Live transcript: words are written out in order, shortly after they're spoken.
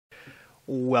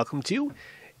Welcome to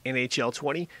NHL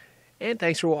 20, and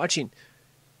thanks for watching.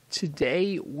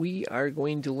 Today we are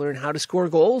going to learn how to score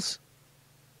goals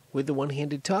with the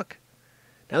one-handed tuck.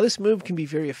 Now this move can be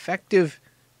very effective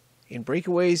in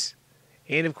breakaways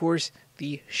and of course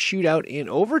the shootout in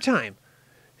overtime.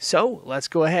 So let's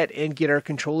go ahead and get our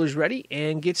controllers ready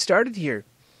and get started here.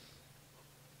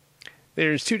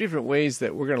 There's two different ways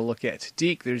that we're going to look at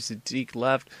deke. There's the deke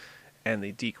left and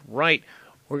the deke right.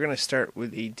 We're going to start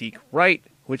with a deke right,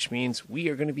 which means we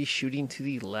are going to be shooting to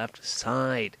the left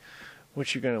side.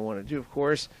 What you're going to want to do, of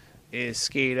course, is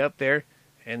skate up there,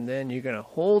 and then you're going to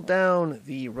hold down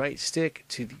the right stick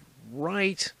to the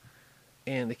right.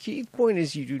 And the key point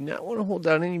is you do not want to hold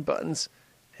down any buttons.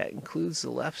 That includes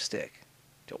the left stick.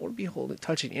 Don't want to be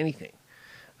touching anything.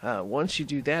 Once you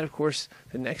do that, of course,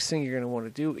 the next thing you're going to want to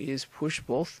do is push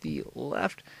both the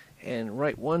left and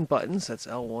right one buttons, that's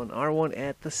L1, R1,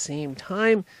 at the same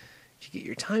time. If you get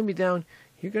your timing down,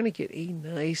 you're going to get a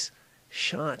nice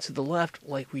shot to the left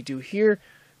like we do here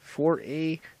for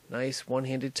a nice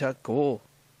one-handed tuck goal.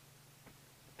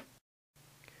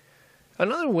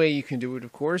 Another way you can do it,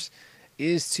 of course,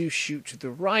 is to shoot to the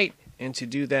right, and to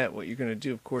do that, what you're going to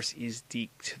do, of course, is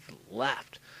deke to the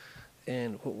left.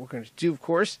 And what we're going to do, of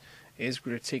course, is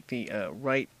we're going to take the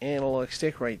right analog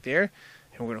stick right there,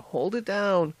 and we're going to hold it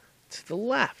down to the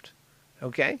left,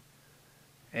 okay?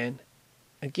 And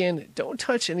again, don't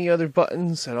touch any other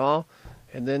buttons at all.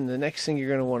 And then the next thing you're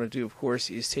going to want to do, of course,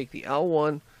 is take the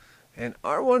L1 and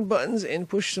R1 buttons and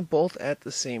push them both at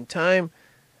the same time.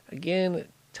 Again,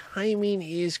 timing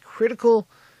is critical.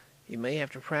 You may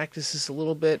have to practice this a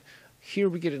little bit. Here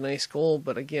we get a nice goal,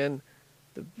 but again,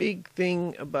 the big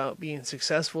thing about being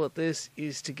successful at this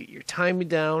is to get your timing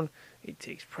down. It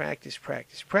takes practice,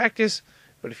 practice, practice.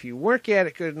 But if you work at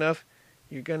it good enough,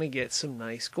 you're going to get some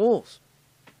nice goals.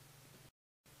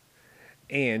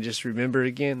 And just remember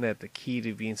again that the key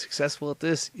to being successful at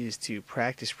this is to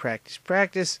practice, practice,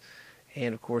 practice.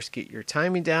 And of course, get your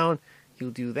timing down.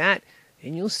 You'll do that,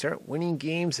 and you'll start winning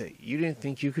games that you didn't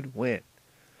think you could win.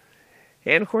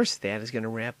 And of course, that is going to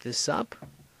wrap this up.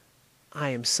 I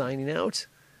am signing out.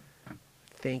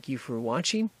 Thank you for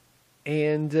watching,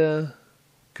 and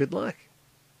good luck.